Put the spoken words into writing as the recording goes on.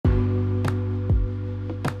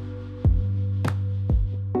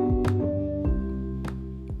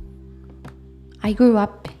I grew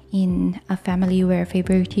up in a family where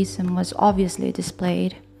favoritism was obviously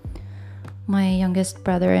displayed. My youngest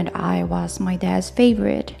brother and I was my dad's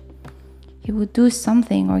favorite. He would do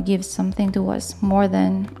something or give something to us more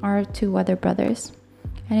than our two other brothers,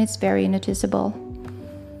 and it's very noticeable.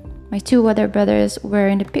 My two other brothers were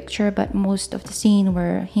in the picture, but most of the scene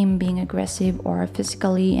were him being aggressive or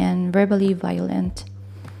physically and verbally violent.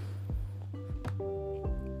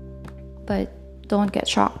 But don't get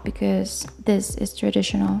shocked because this is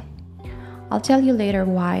traditional. I'll tell you later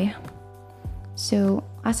why. So,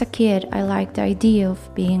 as a kid, I liked the idea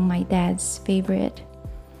of being my dad's favorite.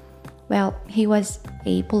 Well, he was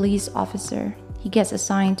a police officer. He gets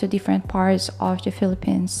assigned to different parts of the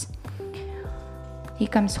Philippines. He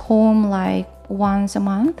comes home like once a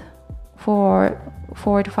month for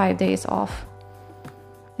 4 to 5 days off.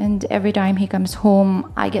 And every time he comes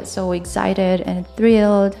home, I get so excited and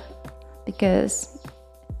thrilled because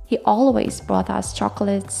he always brought us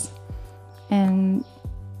chocolates and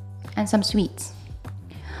some sweets.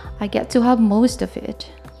 I get to have most of it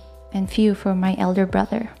and few for my elder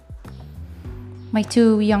brother. My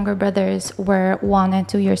two younger brothers were 1 and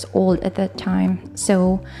 2 years old at that time,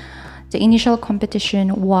 so the initial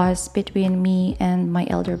competition was between me and my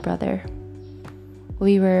elder brother.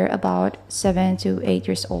 We were about 7 to 8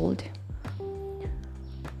 years old.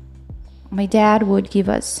 My dad would give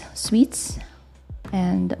us sweets,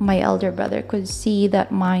 and my elder brother could see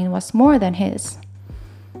that mine was more than his.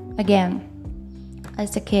 Again,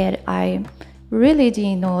 as a kid, I really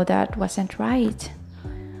didn't know that wasn't right.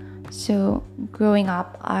 So, growing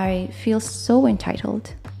up, I feel so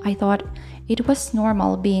entitled. I thought it was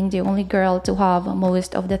normal being the only girl to have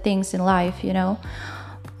most of the things in life, you know.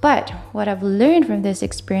 But what I've learned from this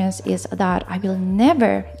experience is that I will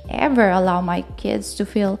never, ever allow my kids to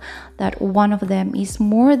feel that one of them is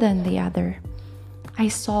more than the other. I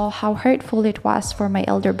saw how hurtful it was for my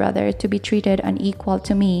elder brother to be treated unequal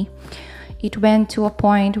to me. It went to a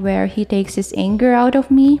point where he takes his anger out of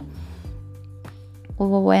me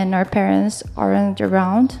when our parents aren't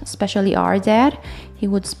around, especially our dad. He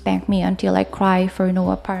would spank me until I cry for no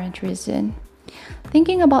apparent reason.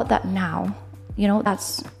 Thinking about that now,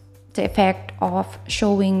 that's the effect of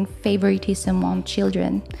showing favoritism on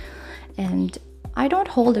children. And I don't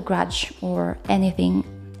hold a grudge or anything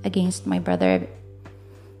against my brother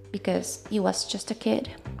because he was just a kid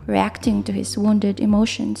reacting to his wounded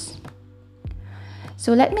emotions.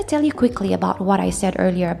 So let me tell you quickly about what I said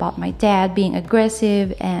earlier about my dad being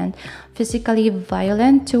aggressive and physically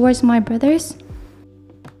violent towards my brothers.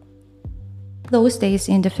 Those days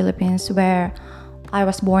in the Philippines where I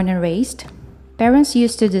was born and raised, parents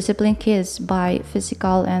used to discipline kids by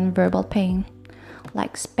physical and verbal pain,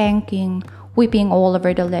 like spanking, whipping all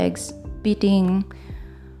over the legs, beating,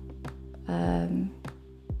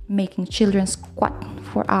 making children squat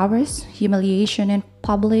for hours, humiliation in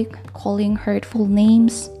public, calling hurtful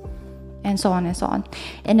names, and so on and so on.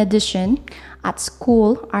 In addition, at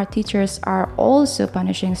school, our teachers are also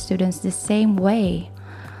punishing students the same way.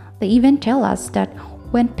 They even tell us that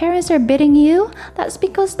when parents are beating you, that's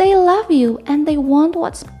because they love you and they want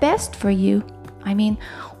what's best for you. I mean,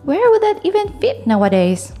 where would that even fit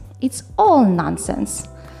nowadays? It's all nonsense.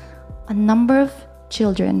 A number of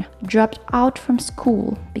children dropped out from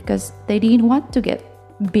school because they didn't want to get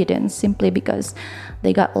beaten simply because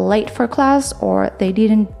they got late for class or they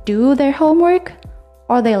didn't do their homework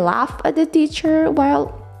or they laughed at the teacher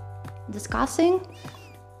while discussing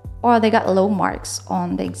or they got low marks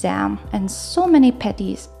on the exam and so many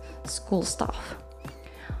petty school stuff.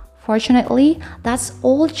 Fortunately, that's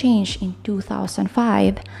all changed in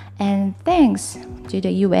 2005 and thanks to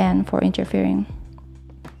the UN for interfering.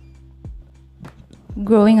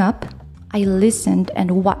 Growing up, I listened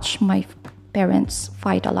and watched my parents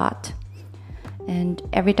fight a lot. And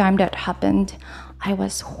every time that happened, I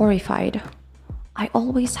was horrified. I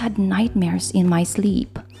always had nightmares in my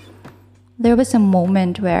sleep. There was a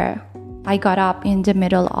moment where I got up in the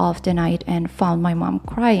middle of the night and found my mom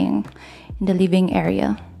crying in the living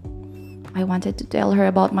area. I wanted to tell her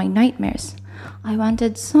about my nightmares. I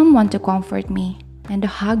wanted someone to comfort me and to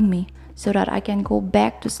hug me so that I can go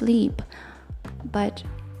back to sleep. But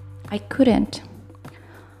I couldn't.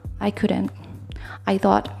 I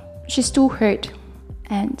thought, she's too hurt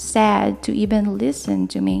and sad to even listen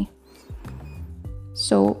to me.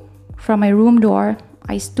 So, from my room door,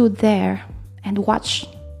 I stood there and watched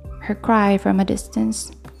her cry from a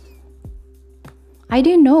distance. I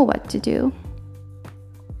didn't know what to do.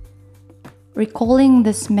 Recalling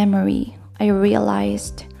this memory, I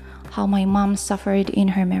realized how my mom suffered in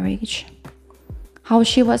her marriage. How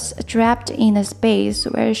she was trapped in a space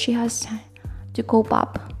where she has to cope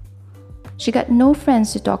up. She got no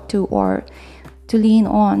friends to talk to or to lean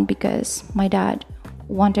on because my dad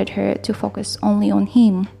wanted her to focus only on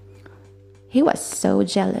him. He was so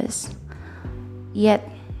jealous. Yet,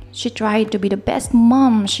 she tried to be the best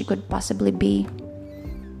mom she could possibly be.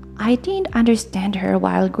 I didn't understand her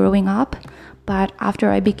while growing up, but after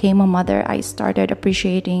I became a mother, I started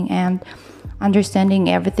appreciating and understanding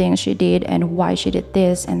everything she did and why she did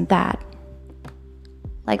this and that.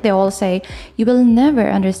 Like they all say, you will never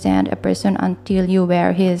understand a person until you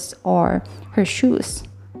wear his or her shoes.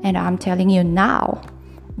 And I'm telling you now,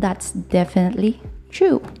 that's definitely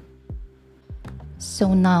true.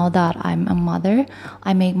 So now that I'm a mother,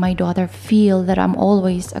 I make my daughter feel that I'm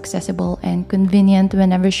always accessible and convenient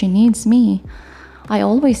whenever she needs me. I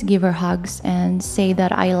always give her hugs and say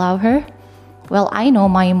that I love her. Well, I know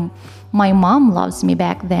my mom loves me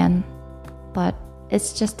back then, but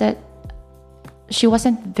it's just that she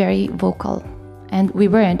wasn't very vocal. And we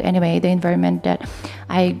weren't anyway. The environment that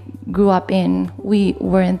I grew up in, we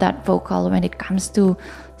weren't that vocal when it comes to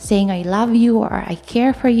saying I love you or I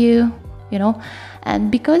care for you, you know.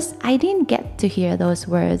 And because I didn't get to hear those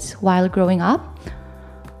words while growing up,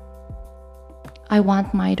 I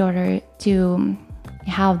want my daughter to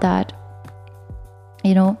have that,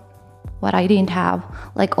 you know, what I didn't have,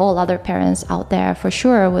 like all other parents out there for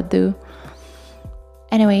sure would do.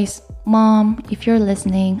 Anyways, Mom, if you're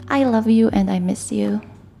listening, I love you and I miss you.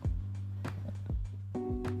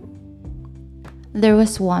 There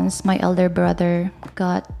was once my elder brother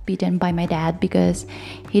got beaten by my dad because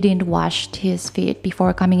he didn't wash his feet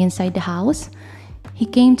before coming inside the house. He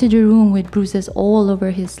came to the room with bruises all over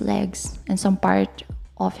his legs and some part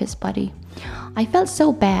of his body. I felt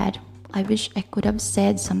so bad. I wish I could have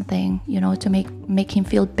said something, to make him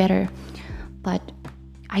feel better. But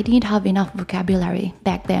I didn't have enough vocabulary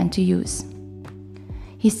back then to use.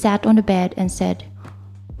 He sat on the bed and said,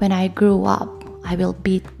 "When I grow up, I will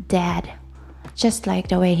beat Dad, just like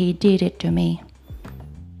the way he did it to me."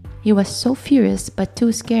 He was so furious but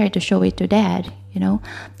too scared to show it to Dad.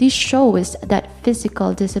 This shows that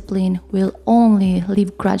physical discipline will only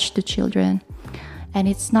leave grudge to children, and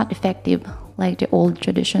it's not effective like the old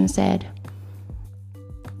tradition said.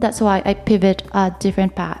 That's why I pivot a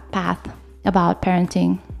different path about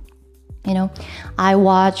parenting. I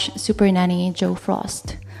watched Super Nanny Joe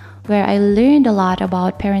Frost, where I learned a lot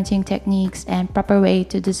about parenting techniques and proper way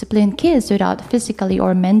to discipline kids without physically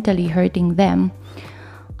or mentally hurting them.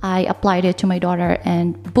 I applied it to my daughter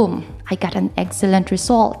and boom, I got an excellent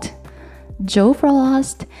result. Joe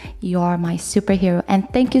Frost, you're my superhero, and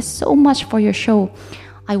thank you so much for your show.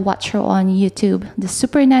 I watch her on YouTube, the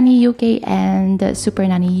Super Nanny UK and the Super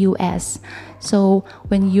Nanny US. So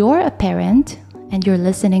when you're a parent and you're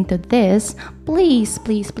listening to this, please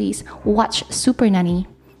watch Super Nanny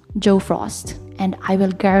Joe Frost, and I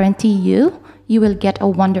will guarantee you will get a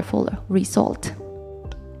wonderful result.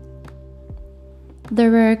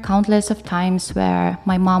 There were countless of times where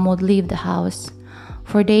my mom would leave the house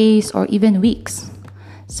for days or even weeks.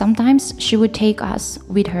 Sometimes she would take us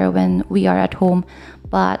with her when we are at home,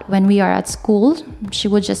 but when we are at school, she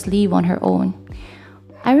would just leave on her own.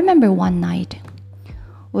 I remember one night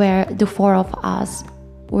where the four of us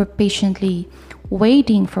were patiently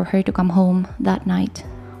waiting for her to come home that night.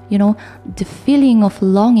 The feeling of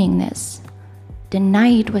longingness. The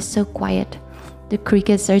night was so quiet. The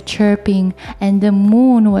crickets are chirping and the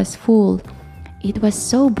moon was full. It was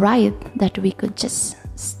so bright that we could just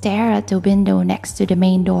stare at the window next to the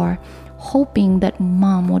main door, hoping that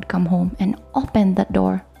Mom would come home and open that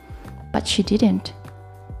door. But she didn't.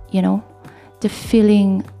 The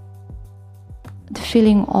feeling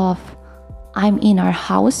of I'm in our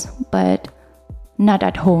house but not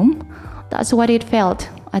at home. That's what it felt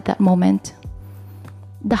at that moment.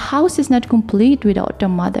 The house is not complete without the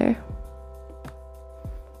mother.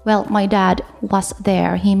 Well, my dad was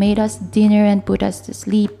there. He made us dinner and put us to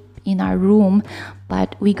sleep in our room,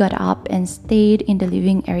 but we got up and stayed in the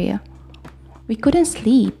living area. We couldn't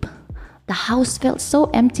sleep. The house felt so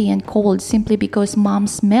empty and cold simply because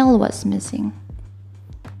Mom's smell was missing.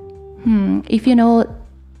 If you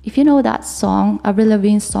know that song, Avril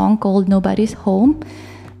Lavigne song called Nobody's Home,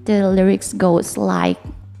 the lyrics goes like,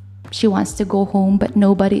 she wants to go home but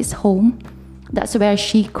nobody's home. That's where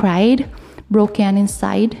she cried, broken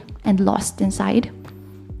inside and lost inside.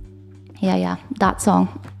 Yeah, that song.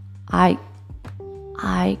 I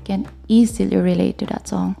can easily relate to that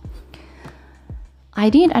song. I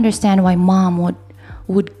didn't understand why Mom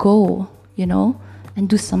would go, and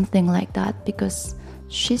do something like that because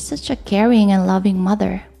she's such a caring and loving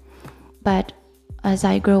mother. But as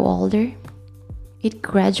I grow older, it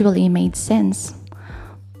gradually made sense.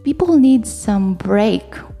 People need some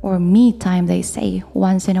break or me time, they say,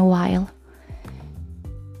 once in a while.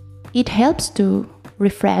 It helps to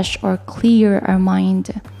refresh or clear our mind.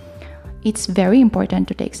 It's very important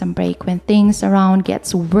to take some break when things around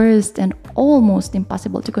gets worse and almost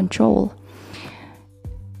impossible to control.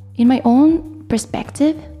 In my own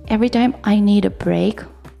perspective, every time I need a break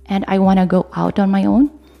and I want to go out on my own,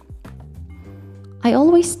 I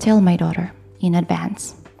always tell my daughter in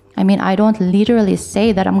advance. I mean, I don't literally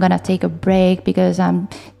say that I'm gonna take a break because I'm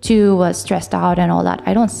too stressed out and all that.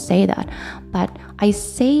 I don't say that, but I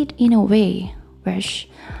say it in a way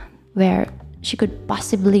where she could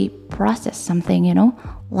possibly process something,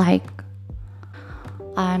 like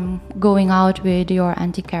I'm going out with your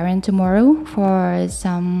Auntie Karen tomorrow for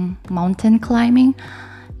some mountain climbing.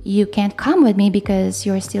 You can't come with me because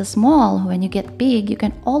you're still small. When you get big, you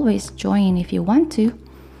can always join if you want to.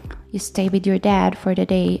 You stay with your dad for the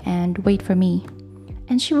day and wait for me.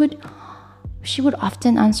 And she would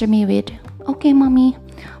often answer me with, "Okay, mommy,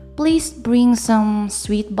 please bring some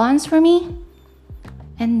sweet buns for me."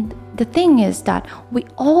 And the thing is that we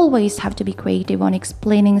always have to be creative on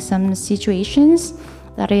explaining some situations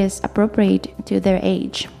that is appropriate to their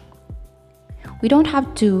age. We don't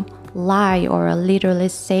have to lie or literally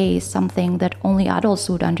say something that only adults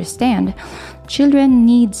would understand. Children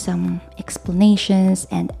need some explanations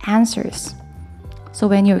and answers. So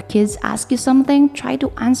when your kids ask you something, try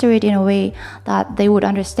to answer it in a way that they would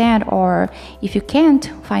understand, or if you can't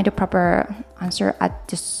find a proper answer at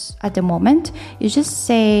the moment, you just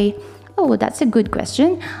say, "Oh, that's a good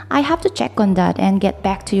question. I have to check on that and get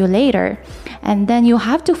back to you later." And then you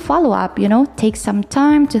have to follow up, take some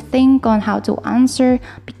time to think on how to answer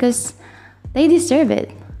because they deserve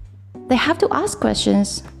it. They have to ask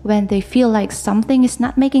questions when they feel like something is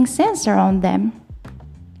not making sense around them.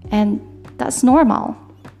 And that's normal.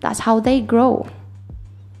 That's how they grow.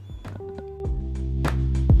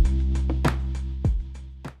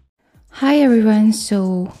 Hi everyone!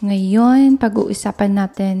 So, ngayon pag-uusapan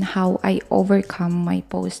natin how I overcome my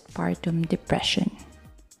postpartum depression.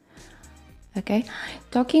 Okay?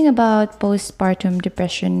 Talking about postpartum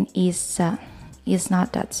depression is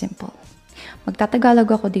not that simple. Magtatagalog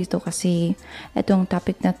ako dito kasi itong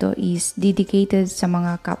topic na to is dedicated sa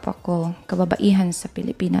mga kapwa ko, kababaihan sa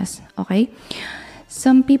Pilipinas. Okay?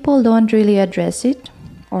 Some people don't really address it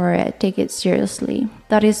or take it seriously.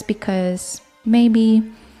 That is because maybe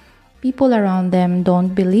people around them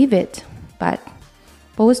don't believe it. But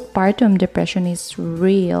postpartum depression is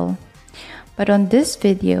real. But on this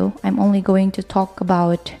video, I'm only going to talk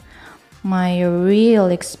about my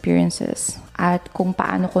real experiences at kung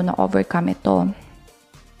paano ko na-overcome ito.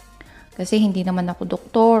 Kasi hindi naman ako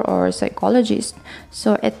doktor or psychologist.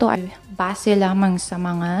 So ito ay base lamang sa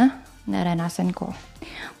mga naranasan ko.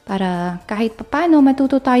 Para kahit papaano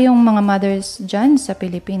matuto tayong mga mothers dyan sa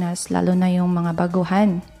Pilipinas, lalo na yung mga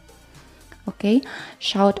baguhan. Okay?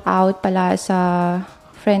 Shout out pala sa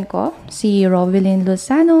friend ko, si Rovelyn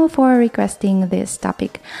Lozano, for requesting this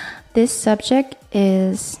topic. This subject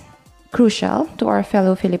is crucial to our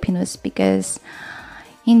fellow Filipinos because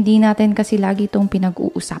hindi natin kasi lagi itong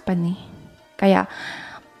pinag-uusapan . Kaya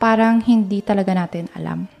parang hindi talaga natin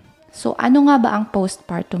alam. So ano nga ba ang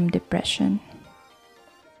postpartum depression?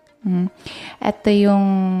 Ito yung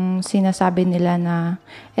sinasabi nila na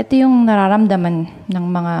ito yung nararamdaman ng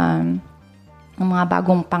mga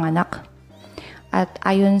bagong panganak. At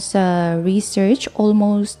ayon sa research,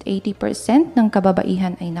 almost 80% ng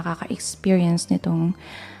kababaihan ay nakaka-experience nitong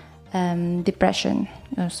depression.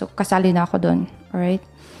 So, kasali na ako doon. Alright?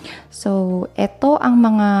 So, ito ang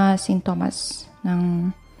mga sintomas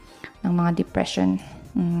ng mga depression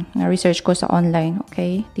na research ko sa online.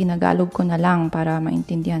 Okay? Tinagalog ko na lang para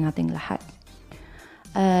maintindihan nating lahat.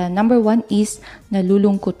 Number 1 is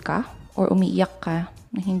nalulungkot ka or umiiyak ka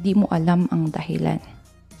na hindi mo alam ang dahilan.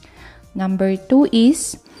 Number 2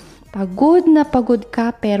 is pagod na pagod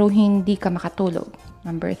ka pero hindi ka makatulog.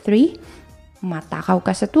 Number 3, matakaw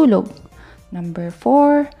ka sa tulog. Number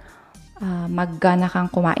 4, maggana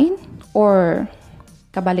kang kumain or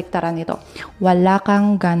kabaliktaran nito, wala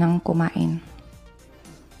kang ganang kumain.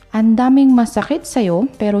 Ang daming masakit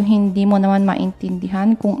sa'yo pero hindi mo naman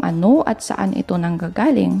maintindihan kung ano at saan ito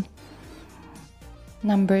nanggagaling.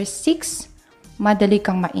 Number 6, madali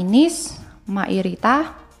kang mainis,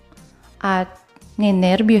 mairita, at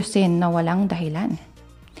ninervyusin na walang dahilan.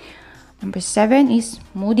 Number 7 is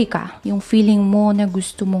moody ka. Yung feeling mo na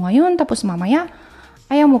gusto mo ngayon tapos mamaya,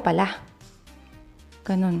 ayaw mo pala.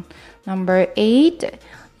 Ganun. Number 8,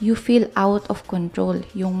 you feel out of control.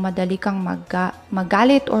 Yung madali kang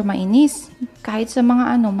magalit or mainis kahit sa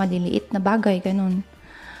mga maliliit na bagay. Ganun.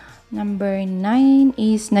 Number 9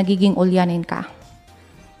 is nagiging ulyanin ka.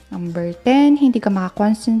 Number 10, hindi ka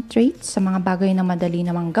makakonsentrate sa mga bagay na madali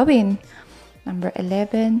namang gawin. Number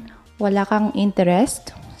 11, wala kang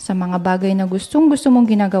interest sa mga bagay na gustong-gusto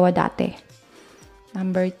mong ginagawa dati.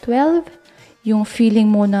 Number 12, yung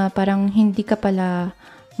feeling mo na parang hindi ka pala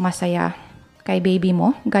masaya kay baby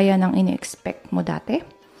mo, gaya ng in-expect mo dati.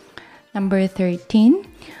 Number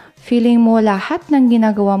 13, feeling mo lahat ng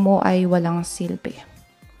ginagawa mo ay walang silbi.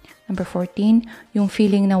 Number 14, yung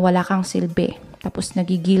feeling na wala kang silbi. Tapos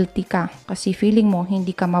nagigilty ka kasi feeling mo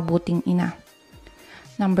hindi ka mabuting ina.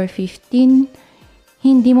 Number 15,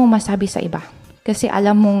 hindi mo masabi sa iba kasi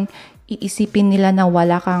alam mong iisipin nila na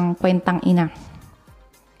wala kang kwentang ina.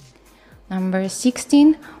 Number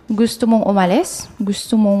 16, gusto mong umalis,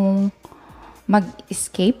 gusto mong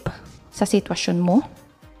mag-escape sa sitwasyon mo,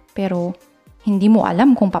 pero hindi mo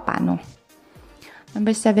alam kung paano.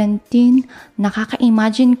 Number 17,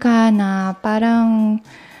 nakaka-imagine ka na parang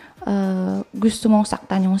gusto mong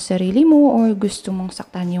saktan yung sarili mo or gusto mong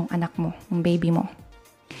saktan yung anak mo, yung baby mo.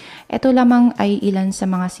 Ito lamang ay ilan sa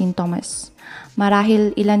mga sintomas.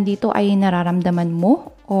 Marahil ilan dito ay nararamdaman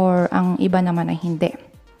mo or ang iba naman ay hindi.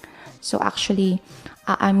 So actually,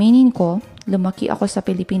 aaminin ko, lumaki ako sa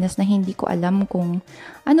Pilipinas na hindi ko alam kung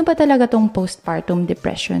ano ba talaga tong postpartum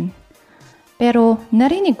depression. Pero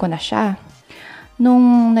narinig ko na siya.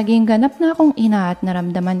 Nung naging ganap na akong ina at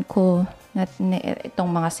naramdaman ko na itong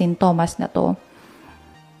mga sintomas na to,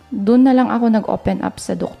 doon na lang ako nag-open up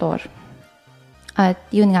sa doktor. At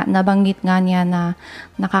yun nga, nabanggit nga niya na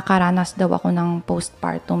nakakaranas daw ako ng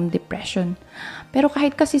postpartum depression. Pero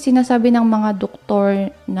kahit kasi sinasabi ng mga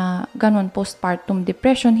doktor na ganun, postpartum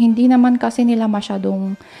depression, hindi naman kasi nila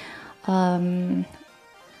masyadong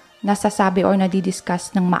nasasabi or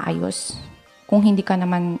nadidiscuss ng maayos. Kung hindi ka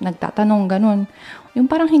naman nagtatanong ganun, yung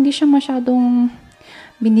parang hindi siya masyadong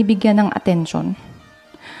binibigyan ng attention.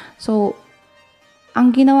 So,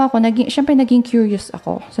 ang ginawa ko, syempre naging curious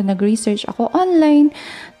ako. So, nag-research ako online.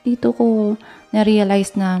 Dito ko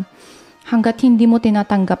na-realize na hanggat hindi mo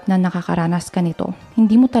tinatanggap na nakakaranas ka nito,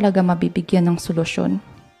 hindi mo talaga mabibigyan ng solusyon.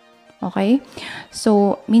 Okay?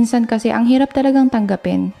 So, minsan kasi ang hirap talagang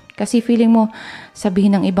tanggapin. Kasi feeling mo,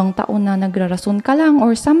 sabihin ng ibang tao na nagrarason ka lang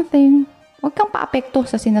or something, huwag kang paapekto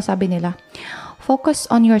sa sinasabi nila. Focus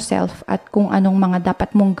on yourself at kung anong mga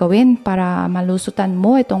dapat mong gawin para malusutan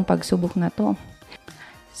mo itong pagsubok na to.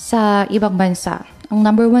 Sa ibang bansa, ang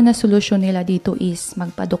number 1 na solusyon nila dito is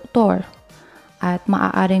magpa-doktor at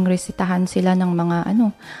maaaring resetahan sila ng mga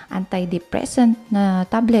antidepressant na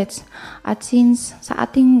tablets. At since sa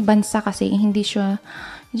ating bansa kasi hindi siya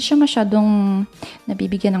masyadong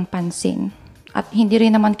nabibigyan ng pansin. At hindi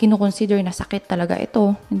rin naman kinukonsider na sakit talaga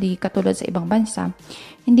ito, hindi katulad sa ibang bansa.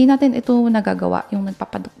 Hindi natin ito nagagawa, yung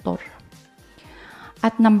nagpapadoktor.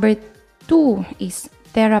 At number 2 is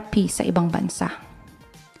therapy sa ibang bansa.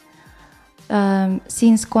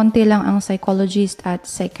 Since konti lang ang psychologist at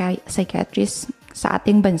psychiatrist sa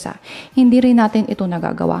ating bansa, hindi rin natin ito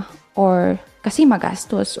nagagawa. Or kasi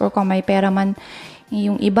magastos, or kung may pera man,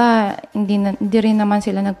 yung iba, hindi rin naman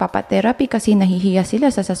sila nagpapatherapy kasi nahihiya sila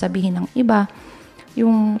sa sasabihin ng iba.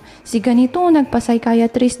 Yung si ganito,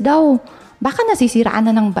 nagpa-psychiatrist daw, baka nasisiraan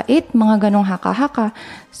na ng bait, mga ganong haka-haka.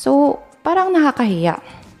 So, parang nakakahiya.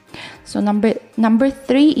 So, number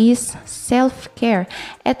 3 is self-care.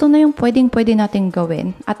 Ito na yung pwede natin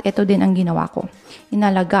gawin at ito din ang ginawa ko.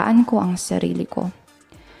 Inalagaan ko ang sarili ko.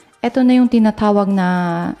 Ito na yung tinatawag na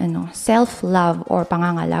self-love or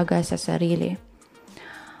pangangalaga sa sarili.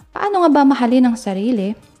 Paano nga ba mahalin ang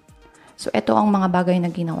sarili? So, ito ang mga bagay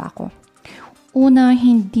na ginawa ko. Una,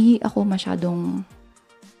 hindi ako masyadong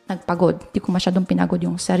nagpagod. Hindi ko masyadong pinagod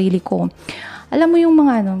yung sarili ko. Alam mo yung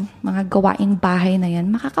mga gawaing bahay na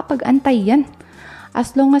yan, makakapag-antay yan.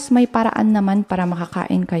 As long as may paraan naman para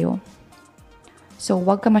makakain kayo. So,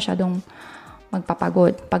 wag ka masyadong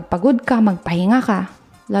magpapagod. Pag pagod ka, magpahinga ka.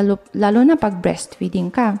 Lalo na pag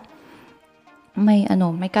breastfeeding ka. May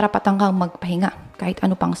karapatan kang magpahinga kahit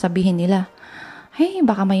ano pang sabihin nila. Hey,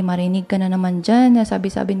 baka may marinig ka na naman dyan na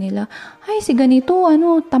sabi-sabi nila, ay, si ganito,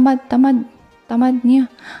 tamad niya.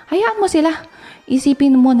 Hayaan mo sila.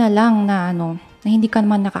 Isipin mo na lang na hindi ka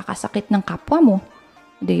naman nakakasakit ng kapwa mo.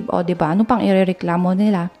 Diba? Ano pang irereklamo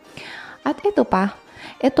nila? At ito pa,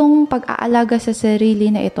 itong pag-aalaga sa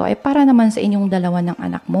sarili na ito ay para naman sa inyong dalawa ng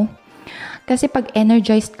anak mo. Kasi pag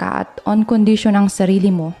energized ka at on condition ang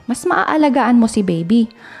sarili mo, mas maaalagaan mo si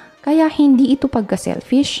baby. Kaya hindi ito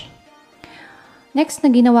pagka-selfish. Next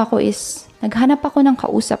na ginawa ko is, naghanap ako ng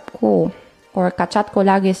kausap ko or kachat ko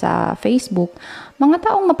lagi sa Facebook,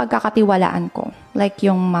 mga taong mapagkakatiwalaan ko. Like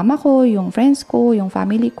yung mama ko, yung friends ko, yung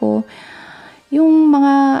family ko, yung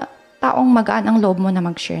mga taong magaan ang loob mo na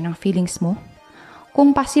mag-share ng feelings mo.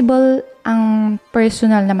 Kung possible, ang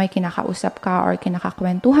personal na may kinakausap ka or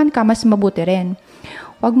kinakakwentuhan ka, mas mabuti rin.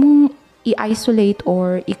 Huwag mong i-isolate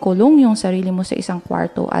or ikulong yung sarili mo sa isang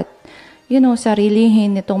kwarto at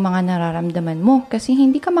sarilihin itong mga nararamdaman mo kasi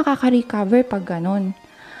hindi ka makaka-recover pag ganun.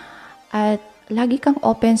 At lagi kang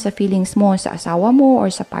open sa feelings mo sa asawa mo or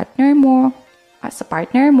sa partner mo,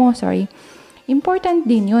 Important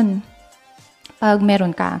din yun pag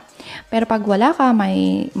meron ka. Pero pag wala ka,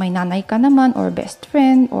 may nanay ka naman or best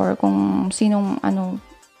friend or kung sinong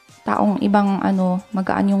taong ibang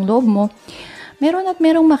magaan yung loob mo, meron at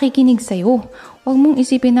merong makikinig sa'yo. Huwag mong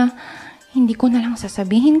isipin na hindi ko na lang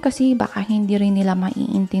sasabihin kasi baka hindi rin nila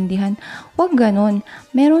maiintindihan. Huwag ganun.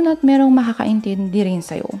 Meron at merong makakaintindi rin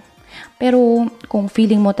sa'yo. Pero kung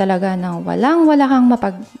feeling mo talaga na wala kang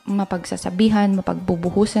mapagsasabihan,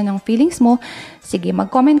 mapagbubuhusan ng feelings mo, sige,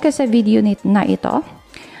 mag-comment ka sa video na ito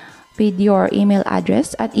with your email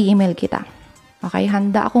address at i-email kita. Okay,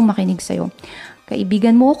 handa akong makinig sa'yo.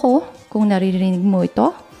 Kaibigan mo ako, kung naririnig mo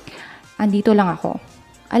ito, andito lang ako.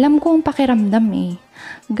 Alam ko ang pakiramdam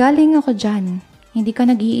Galing ako dyan. Hindi ka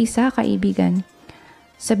nag-iisa, kaibigan.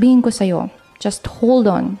 Sabihin ko sa'yo, just hold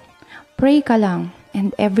on. Pray ka lang.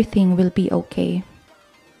 And everything will be okay.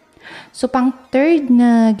 So, pang third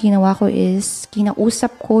na ginawa ko is,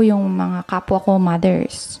 kinausap ko yung mga kapwa ko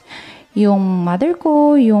mothers. Yung mother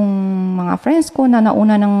ko, yung mga friends ko na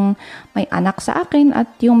nauna ng may anak sa akin, at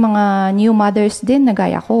yung mga new mothers din na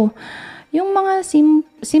gaya ko. Yung mga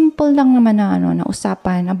simple lang naman na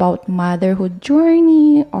usapan about motherhood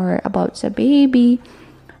journey or about sa baby.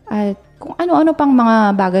 At kung ano-ano pang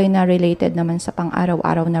mga bagay na related naman sa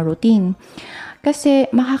pang-araw-araw na routine. Kasi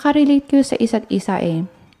makaka-relate kayo sa isa't isa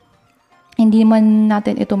Hindi man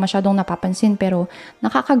natin ito masyadong napapansin pero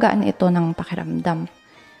nakakagaan ito ng pakiramdam.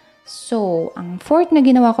 So, ang fourth na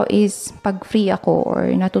ginawa ko is pag free ako or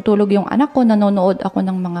natutulog yung anak ko, nanonood ako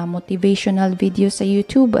ng mga motivational videos sa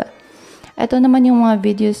YouTube. Ito naman yung mga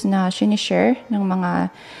videos na sinishare ng mga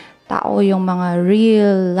tao, yung mga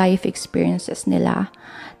real life experiences nila.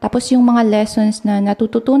 Tapos yung mga lessons na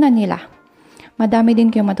natututunan nila. Madami din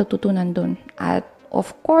kayong matututunan dun. At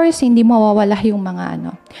of course, hindi mawawala yung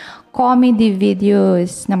mga comedy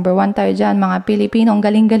videos. Number 1 tayo dyan, mga Pilipino. Ang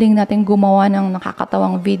galing-galing natin gumawa ng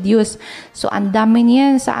nakakatawang videos. So, ang dami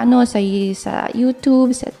niyan sa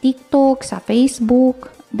YouTube, sa TikTok, sa Facebook.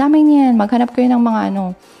 Dami niyan. Maghanap kayo ng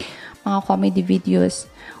mga comedy videos.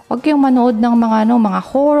 Huwag kayong manood ng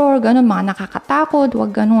mga horror, mga nakakatakot.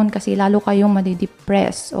 Huwag ganun kasi lalo kayong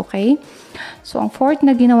madidepress, okay? So, ang fourth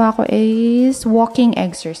na ginawa ko is walking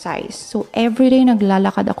exercise. So, everyday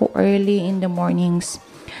naglalakad ako early in the mornings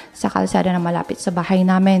sa kalsada na malapit sa bahay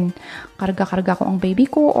namin. Karga-karga ko ang baby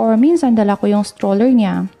ko or minsan dala ko yung stroller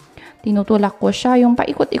niya. Tinutulak ko siya, yung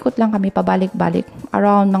paikot-ikot lang kami pabalik-balik.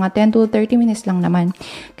 Around mga 10 to 30 minutes lang naman.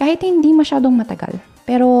 Kahit hindi masyadong matagal.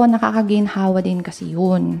 Pero nakakaginhawa din kasi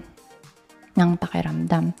yun ng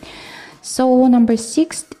pakiramdam. So, number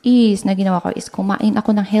 6 is, na ginawa ko is kumain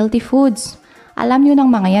ako ng healthy foods. Alam nyo ng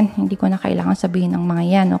mga yan. Hindi ko na kailangan sabihin ng mga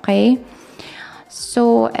yan, okay?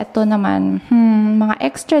 So, eto naman, mga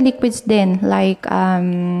extra liquids din. Like,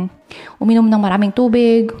 uminom ng maraming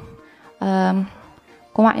tubig,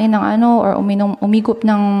 kumain ng or umigop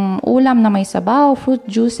ng ulam na may sabaw, fruit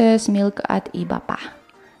juices, milk, at iba pa.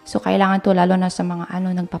 So, kailangan to lalo na sa mga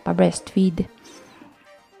nagpapa-breastfeed.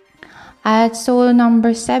 At so,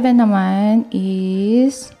 number 7 naman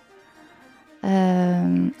is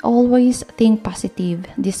always think positive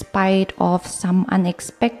despite of some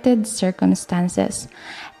unexpected circumstances.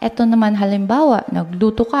 Ito naman halimbawa,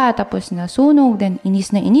 nagluto ka tapos nasunog, then inis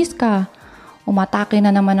na inis ka. Umatake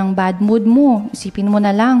na naman ang bad mood mo. Isipin mo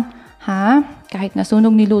na lang, kahit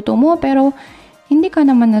nasunog niluto mo, pero hindi ka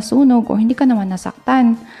naman nasunog o hindi ka naman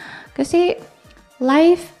nasaktan. Kasi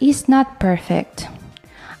life is not perfect.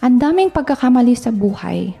 Ang daming pagkakamali sa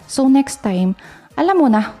buhay. So next time, alam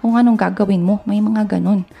mo na kung anong gagawin mo. May mga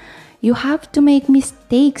ganun. You have to make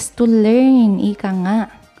mistakes to learn. Ika nga.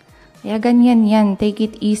 Kaya ganyan yan. Take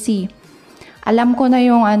it easy. Alam ko na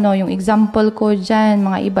yung example ko dyan.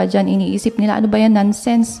 Mga iba dyan, iniisip nila, ano ba yan?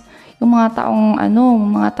 Nonsense. Yung mga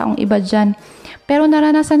taong iba dyan. Pero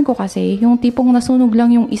naranasan ko kasi, yung tipong nasunog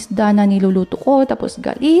lang yung isda na niluluto ko, tapos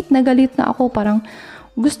galit na ako, parang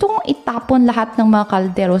gusto kong itapon lahat ng mga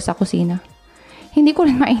kaldero sa kusina. Hindi ko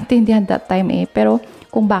rin maintindihan that time pero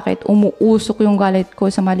kung bakit umuusok yung galit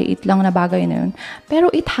ko sa maliit lang na bagay na yun.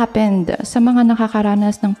 Pero it happened sa mga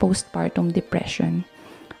nakakaranas ng postpartum depression.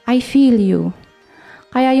 I feel you.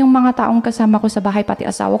 Kaya yung mga taong kasama ko sa bahay, pati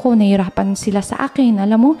asawa ko, nahihirapan sila sa akin.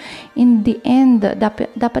 Alam mo, in the end,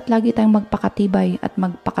 dapat lagi tayong magpakatibay at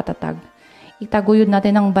magpakatatag. Itaguyod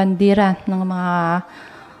natin ang bandera ng mga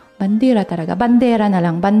bandera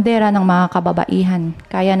ng mga kababaihan.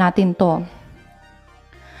 Kaya natin to.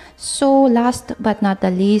 So, last but not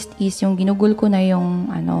the least is yung ginugol ko na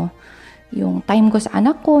yung time ko sa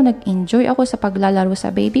anak ko, nag-enjoy ako sa paglalaro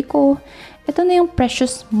sa baby ko. Ito na yung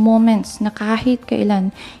precious moments na kahit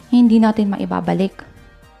kailan hindi natin maibabalik.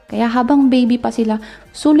 Kaya habang baby pa sila,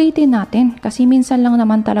 sulitin natin kasi minsan lang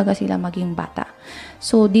naman talaga sila maging bata.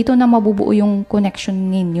 So, dito na mabubuo yung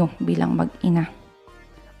connection ninyo bilang mag-ina.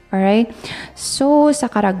 Alright? So,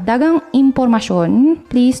 sa karagdagang impormasyon,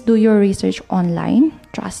 please do your research online.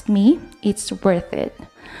 Trust me, it's worth it.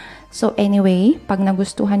 So anyway, pag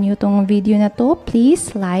nagustuhan nyo itong video na to,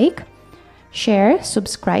 please like, share,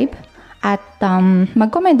 subscribe, at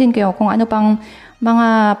mag-comment din kayo kung ano pang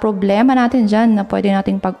mga problema natin dyan na pwede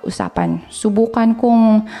nating pag-usapan. Subukan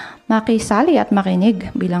kong makisali at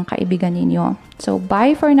makinig bilang kaibigan ninyo. So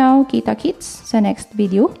bye for now, kita-kits sa next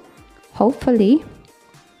video. Hopefully.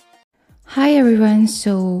 Hi everyone!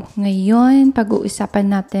 So, ngayon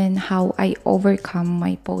pag-uusapan natin how I overcome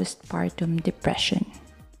my postpartum depression.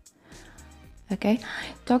 Okay?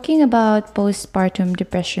 Talking about postpartum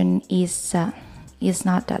depression is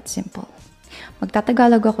not that simple.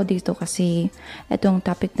 Magtatagalog ako dito kasi itong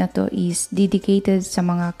topic na to is dedicated sa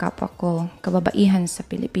mga kapwa ko, kababaihan sa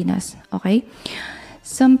Pilipinas. Okay?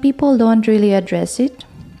 Some people don't really address it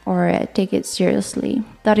or take it seriously.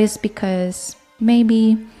 That is because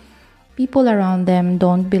maybe people around them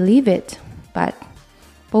don't believe it, but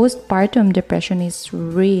postpartum depression is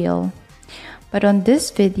real. But on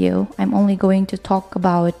this video, I'm only going to talk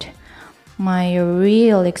about my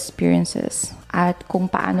real experiences at kung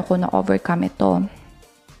paano ko na-overcome ito.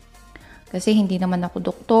 Kasi hindi naman ako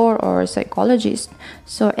doktor or psychologist.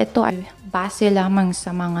 So ito ay base lamang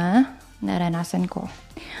sa mga naranasan ko.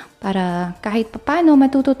 Para kahit paano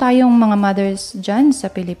matuto tayong mga mothers dyan sa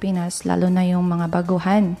Pilipinas, lalo na yung mga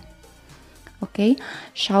baguhan. Okay?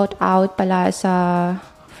 Shout out pala sa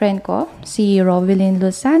friend ko, si Rovelyn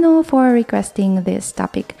Lozano, for requesting this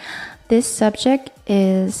topic. This subject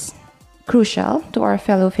is crucial to our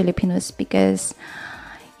fellow Filipinos because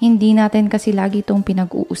hindi natin kasi lagi itong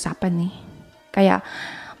pinag-uusapan eh. Kaya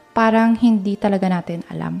parang hindi talaga natin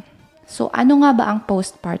alam. So ano nga ba ang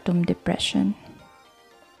postpartum depression?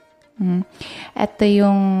 Ito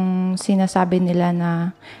yung sinasabi nila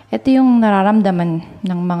na ito yung nararamdaman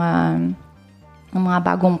ng mga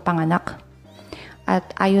bagong panganak.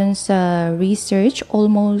 At ayon sa research,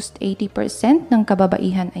 almost 80% ng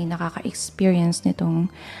kababaihan ay nakaka-experience nitong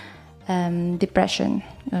depression.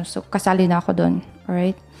 So, kasali na ako doon.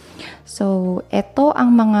 Alright? So, ito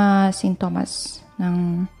ang mga sintomas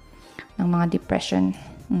ng mga depression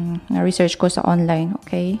na research ko sa online.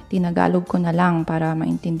 Okay? Tinagalog ko na lang para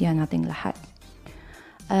maintindihan nating lahat.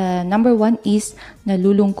 Number 1 is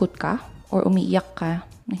nalulungkot ka or umiiyak ka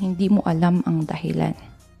na hindi mo alam ang dahilan.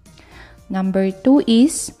 Number 2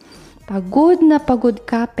 is pagod na pagod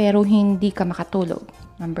ka pero hindi ka makatulog.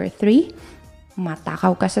 Number 3,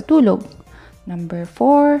 matakaw ka sa tulog. Number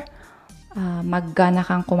 4, maggana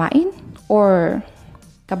kang kumain or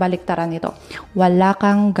kabaliktaran nito, wala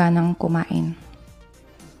kang ganang kumain.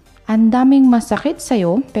 Ang daming masakit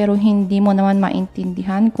sa'yo pero hindi mo naman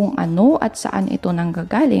maintindihan kung ano at saan ito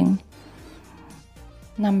nanggagaling.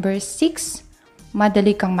 Number 6,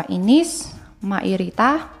 madali kang mainis,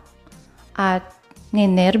 mairita, at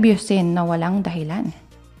ninervyusin na walang dahilan.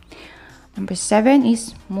 Number 7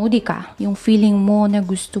 is moody ka. Yung feeling mo na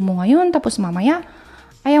gusto mo ngayon tapos mamaya,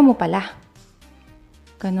 ayaw mo pala.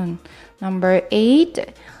 Ganun. Number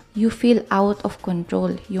 8, you feel out of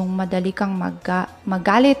control. Yung madali kang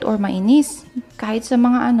magalit or mainis kahit sa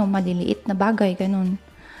mga maliliit na bagay. Ganun.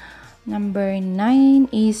 Number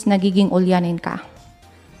 9 is nagiging ulyanin ka.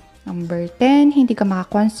 Number 10, hindi ka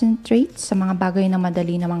makakonsentrate sa mga bagay na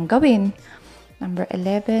madali namang gawin. Number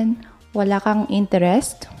 11, wala kang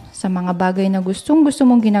interest sa mga bagay na gustong-gusto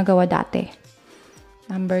mong ginagawa dati.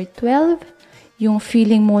 Number 12, yung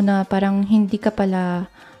feeling mo na parang hindi ka pala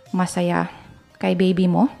masaya kay baby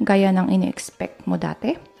mo, gaya ng ini-expect mo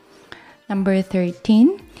dati. Number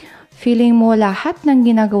 13, feeling mo lahat ng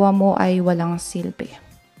ginagawa mo ay walang silbi.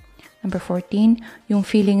 Number 14, yung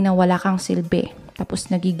feeling na wala kang silbi.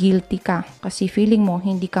 Tapos nagigilty ka kasi feeling mo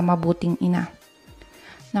hindi ka mabuting ina.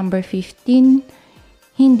 Number 15,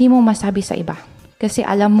 hindi mo masabi sa iba kasi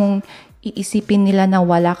alam mong iisipin nila na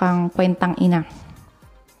wala kang kwentang ina.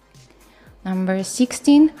 Number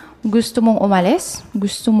 16, gusto mong umalis,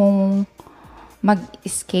 gusto mong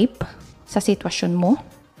mag-escape sa sitwasyon mo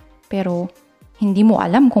pero hindi mo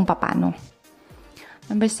alam kung paano.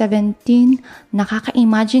 Number 17,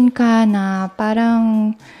 nakaka-imagine ka na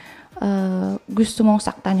parang gusto mong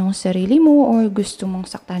saktan yung sarili mo or gusto mong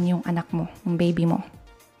saktan yung anak mo, yung baby mo.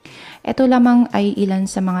 Ito lamang ay ilan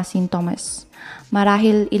sa mga sintomas.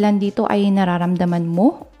 Marahil ilan dito ay nararamdaman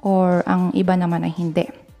mo or ang iba naman ay hindi.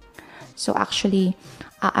 So actually,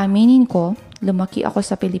 aaminin ko, lumaki ako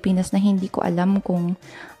sa Pilipinas na hindi ko alam kung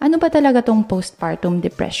ano ba talaga tong postpartum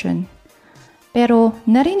depression. Pero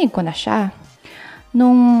narinig ko na siya.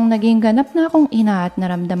 Nung naging ganap na akong ina at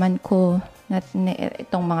naramdaman ko na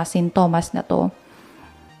itong mga sintomas na to,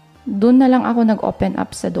 doon na lang ako nag-open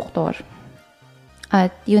up sa doktor.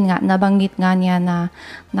 At yun nga, nabanggit nga niya na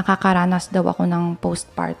nakakaranas daw ako ng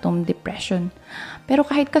postpartum depression. Pero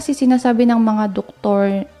kahit kasi sinasabi ng mga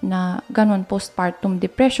doktor na ganun postpartum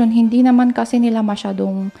depression, hindi naman kasi nila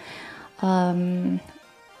masyadong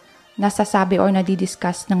nasasabi or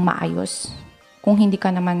nadidiscuss ng maayos. Kung hindi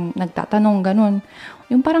ka naman nagtatanong ganun,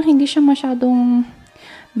 yung parang hindi siya masyadong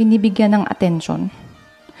binibigyan ng attention.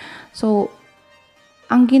 So,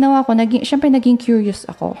 ang ginawa ko, syempre naging curious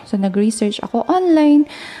ako. So, nag-research ako online.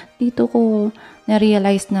 Dito ko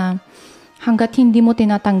na-realize na hanggat hindi mo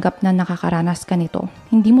tinatanggap na nakakaranas ka nito,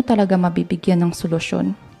 hindi mo talaga mabibigyan ng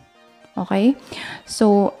solusyon. Okay?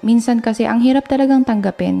 So, minsan kasi ang hirap talagang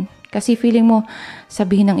tanggapin. Kasi feeling mo,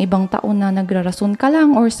 sabihin ng ibang tao na nagrarason ka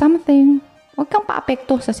lang or something, huwag kang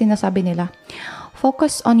paapekto sa sinasabi nila.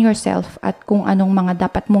 Focus on yourself at kung anong mga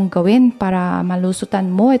dapat mong gawin para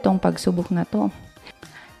malusutan mo itong pagsubok na to.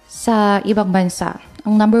 Sa ibang bansa,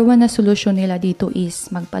 ang number 1 na solusyon nila dito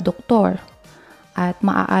is magpa-doktor at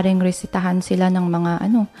maaaring resetahan sila ng mga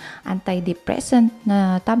antidepressant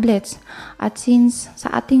na tablets. At since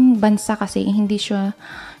sa ating bansa kasi hindi siya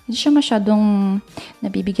masyadong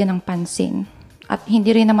nabibigyan ng pansin at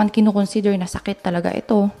hindi rin naman kinukonsider na sakit talaga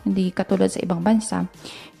ito, hindi katulad sa ibang bansa,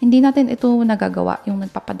 hindi natin ito nagagawa yung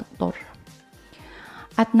nagpapadoktor.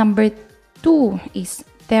 At number 2 is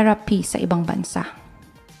therapy sa ibang bansa.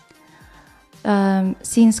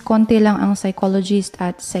 Since konti lang ang psychologist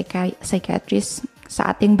at psychiatrist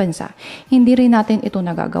sa ating bansa, hindi rin natin ito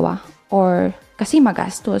nagagawa or kasi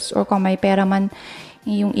magastos or kung may pera man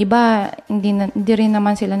yung iba, hindi rin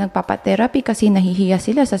naman sila nagpapa-therapy kasi nahihiya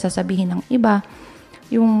sila sa sasabihin ng iba.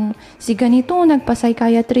 Yung si ganito,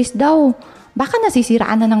 nagpa-psychiatrist daw, baka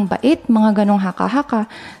nasisiraan na ng bait, mga ganong haka-haka.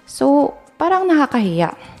 So, parang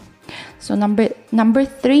nakakahiya. So, number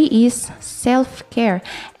 3 is self-care.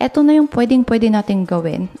 Ito na yung pwede natin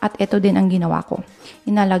gawin at ito din ang ginawa ko.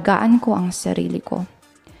 Inalagaan ko ang sarili ko.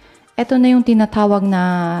 Ito na yung tinatawag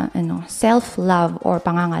na self-love or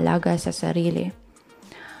pangangalaga sa sarili.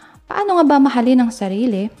 Paano nga ba mahalin ang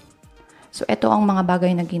sarili? So, ito ang mga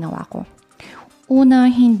bagay na ginawa ko. Una,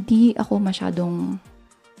 hindi ako masyadong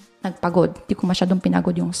nagpagod. Hindi ko masyadong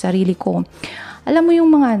pinagod yung sarili ko. Alam mo yung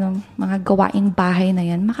mga gawaing bahay na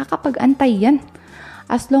yan, makakapag-antay yan.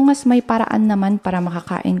 As long as may paraan naman para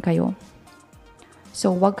makakain kayo.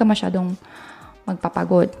 So, wag ka masyadong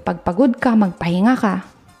magpapagod. Pag pagod ka, magpahinga ka.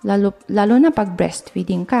 Lalo na pag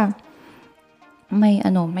breastfeeding ka. May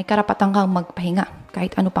karapatan kang magpahinga.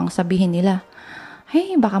 Kahit ano pang sabihin nila.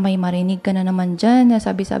 Hey, baka may marinig ka na naman dyan na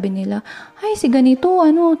sabi-sabi nila, ay, si ganito,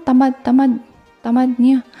 tamad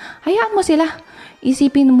niya. Hayaan mo sila.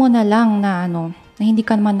 Isipin mo na lang na hindi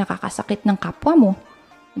ka naman nakakasakit ng kapwa mo.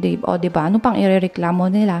 Diba? Ano pang irereklamo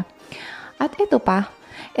nila? At ito pa,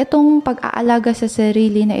 itong pag-aalaga sa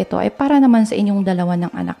sarili na ito ay para naman sa inyong dalawa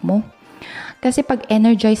ng anak mo. Kasi pag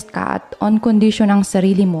energized ka at on condition ang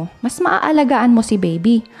sarili mo, mas maaalagaan mo si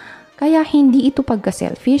baby. Kaya hindi ito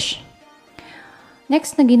pagka-selfish.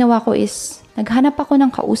 Next na ginawa ko is, naghanap ako ng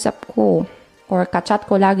kausap ko or kachat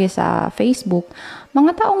ko lagi sa Facebook,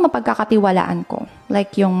 mga taong mapagkakatiwalaan ko.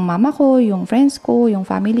 Like yung mama ko, yung friends ko, yung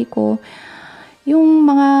family ko, yung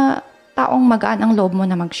mga taong magaan ang loob mo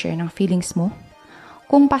na mag-share ng feelings mo.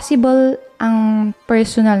 Kung possible, ang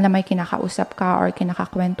personal na may kinakausap ka or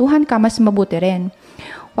kinakakwentuhan ka, mas mabuti rin.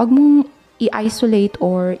 Huwag mong i-isolate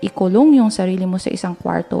or ikulong yung sarili mo sa isang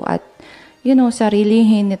kwarto at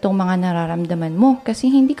sarilihin itong mga nararamdaman mo kasi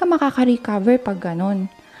hindi ka makaka-recover pag ganun.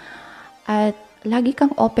 At lagi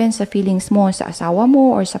kang open sa feelings mo sa asawa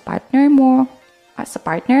mo or sa partner mo.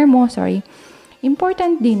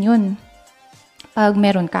 Important din yun pag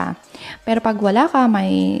meron ka. Pero pag wala ka,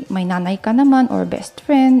 may nanay ka naman or best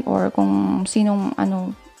friend or kung sinong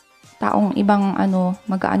taong ibang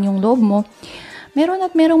magaan yung loob mo,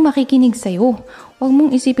 merong makikinig sa'yo. Huwag mong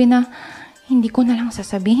isipin na hindi ko na lang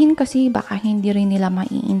sasabihin kasi baka hindi rin nila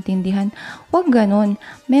maiintindihan. Huwag ganun.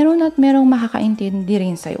 Merong makakaintindi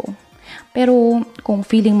rin sa'yo. Pero kung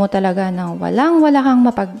feeling mo talaga na wala kang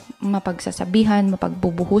mapagsasabihan,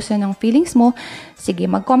 mapagbubuhusan ng feelings mo, sige,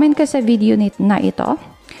 mag-comment ka sa video na ito.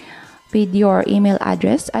 with your email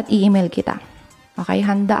address at i-email kita. Okay,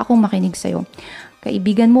 handa akong makinig sa'yo.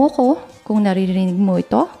 Kaibigan mo ako, kung naririnig mo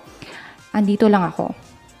ito, andito lang ako.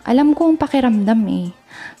 Alam ko ang pakiramdam eh.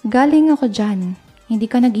 Galing ako dyan. Hindi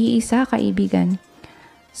ka nag-iisa, kaibigan.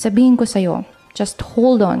 Sabihin ko sa'yo, just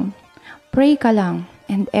hold on. Pray ka lang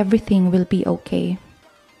and everything will be okay.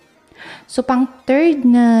 So, pang third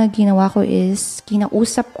na ginawa ko is,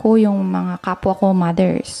 kinausap ko yung mga kapwa ko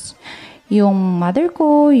mothers. Yung mother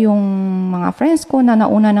ko, yung mga friends ko na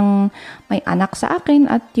nauna ng may anak sa akin,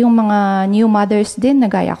 at yung mga new mothers din na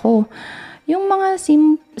gaya ko. Yung mga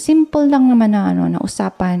simple lang naman na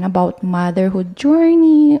usapan about motherhood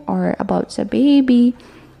journey or about sa baby.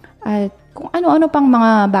 At kung ano-ano pang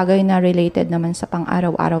mga bagay na related naman sa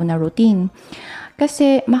pang-araw-araw na routine.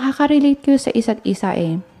 Kasi makaka-relate kayo sa isa't isa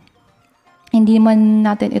eh. Hindi man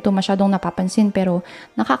natin ito masyadong napapansin pero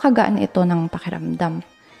nakakagaan ito ng pakiramdam.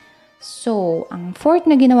 So, ang fourth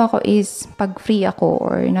na ginawa ko is pag free ako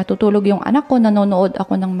or natutulog yung anak ko, nanonood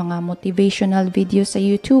ako ng mga motivational videos sa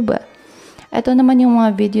YouTube. Ito naman yung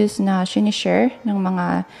mga videos na sinishare ng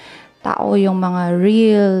mga tao, yung mga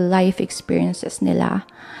real life experiences nila.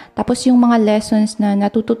 Tapos yung mga lessons na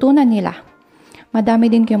natututunan nila.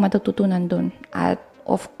 Madami din kayong matututunan dun. At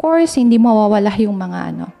of course, hindi mawawala yung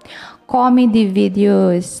mga comedy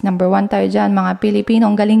videos. Number 1 tayo dyan, mga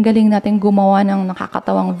Pilipino. Ang galing-galing natin gumawa ng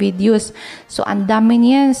nakakatawang videos. So, ang dami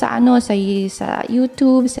niyan sa sa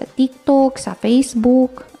YouTube, sa TikTok, sa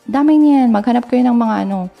Facebook. Dami niyan. Maghanap kayo ng mga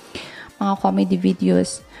mga comedy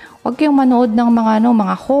videos. Huwag kayong manood ng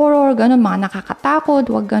mga horror, ganun, mga nakakatakot.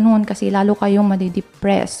 Huwag ganun kasi lalo kayong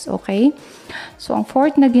madidepress. Okay? So, ang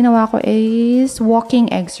fourth na ginawa ko is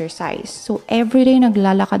walking exercise. So, everyday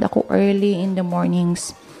naglalakad ako early in the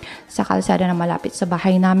mornings sa kalsada na malapit sa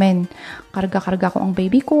bahay namin. Karga-karga ko ang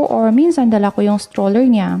baby ko or minsan dala ko yung stroller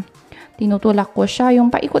niya. Tinutulak ko siya,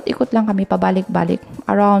 yung paikot-ikot lang kami pabalik-balik.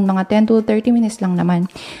 Around mga 10 to 30 minutes lang naman.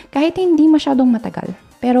 Kahit hindi masyadong matagal.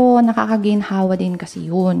 Pero nakakaginhawa din kasi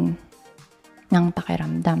yun ng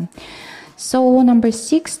pakiramdam. So, number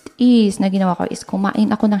 6 is, na ginawa ko is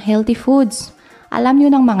kumain ako ng healthy foods. Alam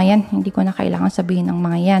nyo ng mga yan. Hindi ko na kailangan sabihin ng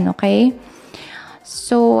mga yan, okay?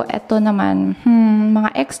 So, eto naman,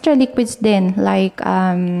 mga extra liquids din, like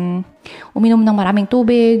uminom ng maraming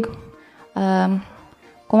tubig,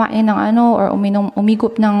 kumain ng or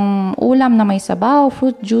umigop ng ulam na may sabaw,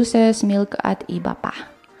 fruit juices, milk, at iba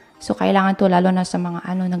pa. So, kailangan to lalo na sa mga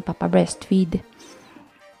nagpapa-breastfeed.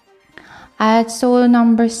 At so,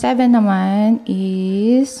 number 7 naman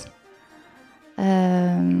is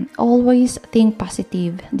always think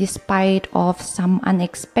positive despite of some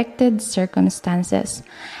unexpected circumstances.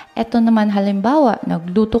 Ito naman halimbawa,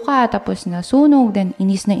 nagluto ka tapos nasunog, then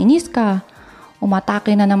inis na inis ka.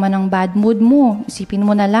 Umatake na naman ang bad mood mo. Isipin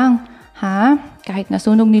mo na lang, kahit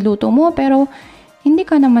nasunog niluto mo, pero hindi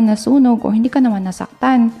ka naman nasunog o hindi ka naman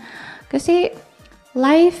nasaktan. Kasi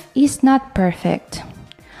life is not perfect.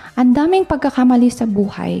 Ang daming pagkakamali sa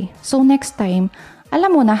buhay. So next time,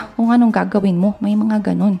 alam mo na kung anong gagawin mo. May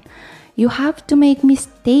mga ganun. You have to make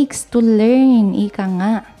mistakes to learn. Ika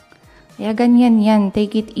nga. Kaya ganyan yan.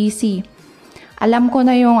 Take it easy. Alam ko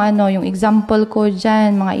na yung example ko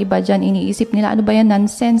dyan. Mga iba dyan, iniisip nila, ano ba yan?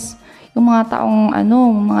 Nonsense. Yung mga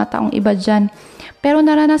taong iba dyan. Pero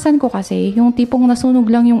naranasan ko kasi, yung tipong nasunog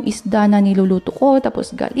lang yung isda na niluluto ko.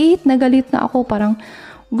 Tapos galit na ako. Parang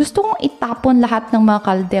gusto kong itapon lahat ng mga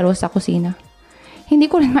kaldero sa kusina. Hindi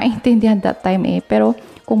ko rin maintindihan that time pero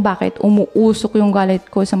kung bakit umuusok yung galit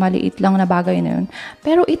ko sa maliit lang na bagay na yun.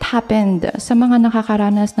 Pero it happened sa mga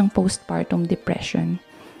nakakaranas ng postpartum depression.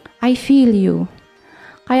 I feel you.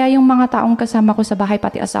 Kaya yung mga taong kasama ko sa bahay,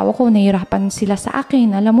 pati asawa ko, nahihirapan sila sa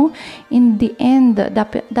akin. Alam mo, in the end,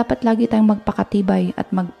 dapat lagi tayong magpakatibay at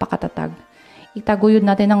magpakatatag. Itaguyod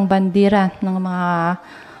natin ang bandera ng mga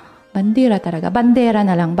bandera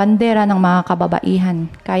ng mga kababaihan.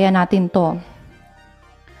 Kaya natin to.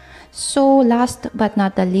 So, last but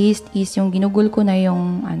not the least is yung ginugol ko na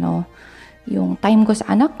yung time ko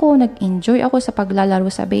sa anak ko, nag-enjoy ako sa paglalaro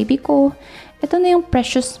sa baby ko. Ito na yung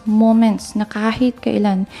precious moments na kahit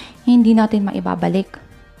kailan hindi natin maibabalik.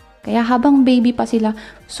 Kaya habang baby pa sila,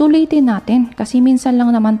 sulitin natin kasi minsan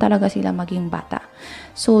lang naman talaga sila maging bata.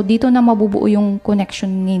 So, dito na mabubuo yung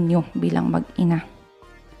connection ninyo bilang mag-ina.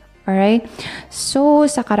 Alright? So,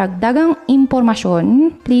 sa karagdagang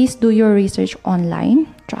impormasyon, please do your research online.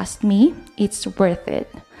 Trust me, it's worth it.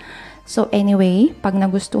 So anyway, pag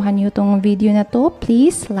nagustuhan niyo tong video na to,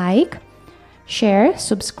 please like, share,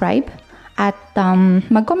 subscribe, at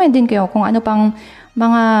mag-comment din kayo kung ano pang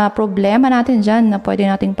mga problema natin dyan na pwede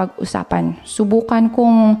nating pag-usapan. Subukan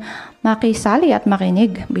kong makisali at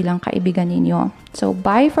makinig bilang kaibigan ninyo. So,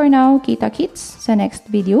 bye for now, kita-kits sa next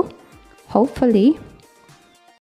video. Hopefully,